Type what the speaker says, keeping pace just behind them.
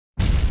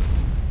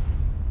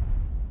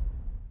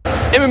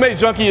MMA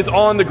Junkie is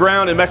on the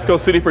ground in Mexico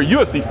City for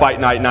UFC Fight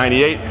Night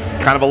 98.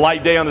 Kind of a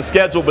light day on the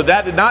schedule, but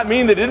that did not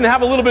mean they didn't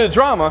have a little bit of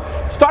drama.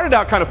 Started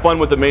out kind of fun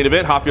with the main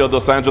event. Rafael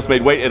dos Anjos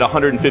made weight at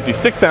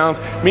 156 pounds.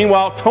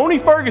 Meanwhile, Tony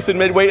Ferguson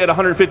made weight at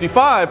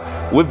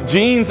 155 with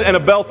jeans and a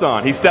belt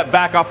on. He stepped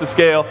back off the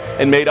scale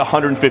and made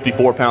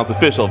 154 pounds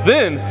official.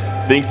 Then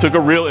things took a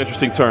real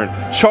interesting turn.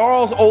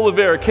 Charles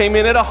Oliveira came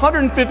in at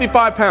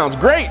 155 pounds.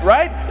 Great,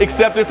 right?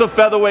 Except it's a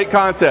featherweight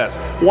contest.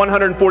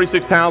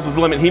 146 pounds was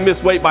the limit. He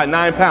missed weight by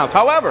 9 pounds.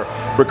 However,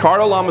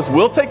 Ricardo Lamas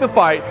will take the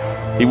fight.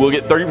 He will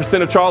get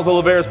 30% of Charles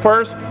Oliveira's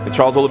purse, and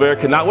Charles Oliveira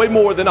cannot weigh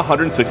more than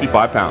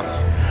 165 pounds.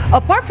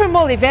 Apart from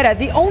Oliveira,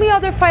 the only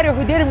other fighter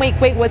who didn't make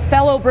weight was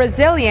fellow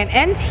Brazilian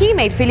and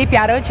teammate Felipe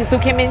Arantes, who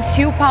came in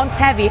 2 pounds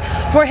heavy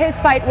for his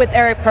fight with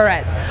Eric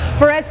Perez.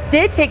 Perez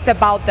did take the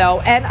bout though,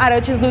 and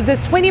Arantes loses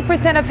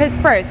 20% of his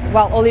purse,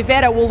 while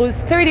Oliveira will lose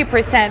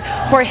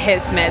 30% for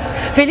his miss.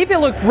 Felipe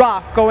looked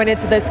rough going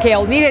into the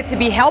scale, needed to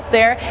be helped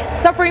there,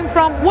 suffering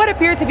from what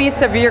appeared to be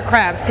severe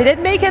cramps. He did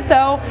make it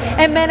though,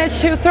 and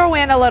managed to throw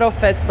in a little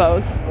fist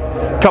pose.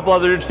 A couple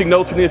other interesting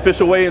notes from the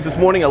official weigh-ins this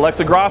morning.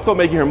 Alexa Grasso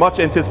making her much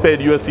anticipated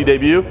UFC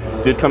debut.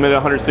 Did come in at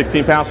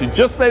 116 pounds. She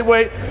just made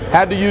weight.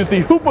 Had to use the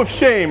hoop of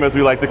shame, as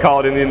we like to call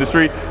it in the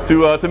industry,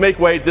 to make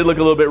weight. Did look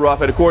a little bit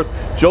rough. And of course,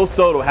 Joe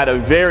Soto had a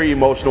very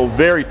emotional,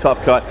 very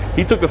tough cut.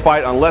 He took the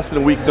fight on less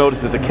than a week's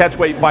notice. It's a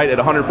catch-weight fight at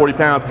 140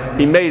 pounds.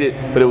 He made it,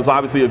 but it was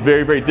obviously a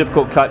very, very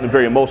difficult cut and a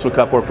very emotional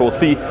cut for him. We'll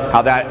see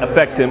how that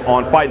affects him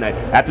on Fight Night.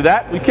 After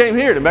that, we came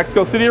here to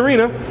Mexico City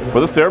Arena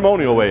for the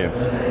ceremonial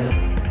weigh-ins.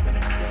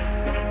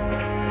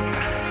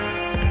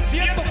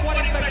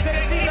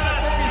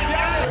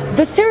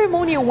 The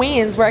ceremonial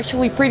weigh-ins were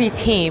actually pretty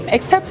tame,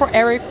 except for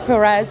Eric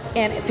Perez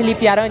and Felipe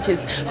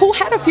Arantes, who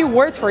had a few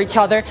words for each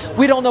other.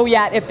 We don't know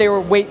yet if they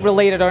were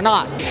weight-related or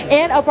not.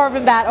 And apart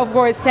from that, of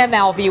course, Sam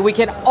Alvey, we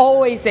can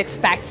always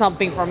expect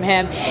something from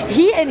him.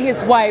 He and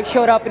his wife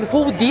showed up in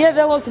full Dia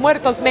de los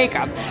Muertos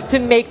makeup to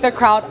make the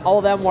crowd all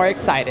the more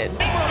excited.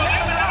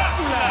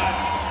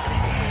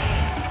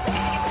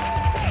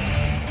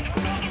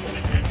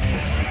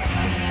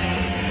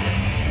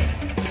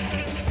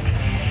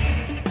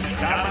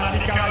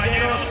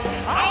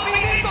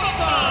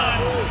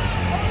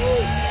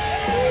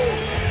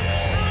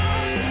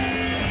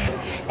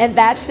 And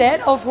that's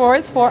it, of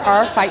course, for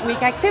our Fight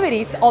Week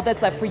activities. All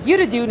that's left for you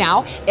to do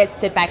now is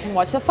sit back and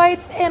watch the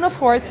fights and, of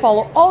course,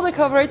 follow all the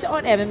coverage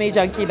on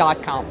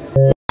MMAJunkie.com.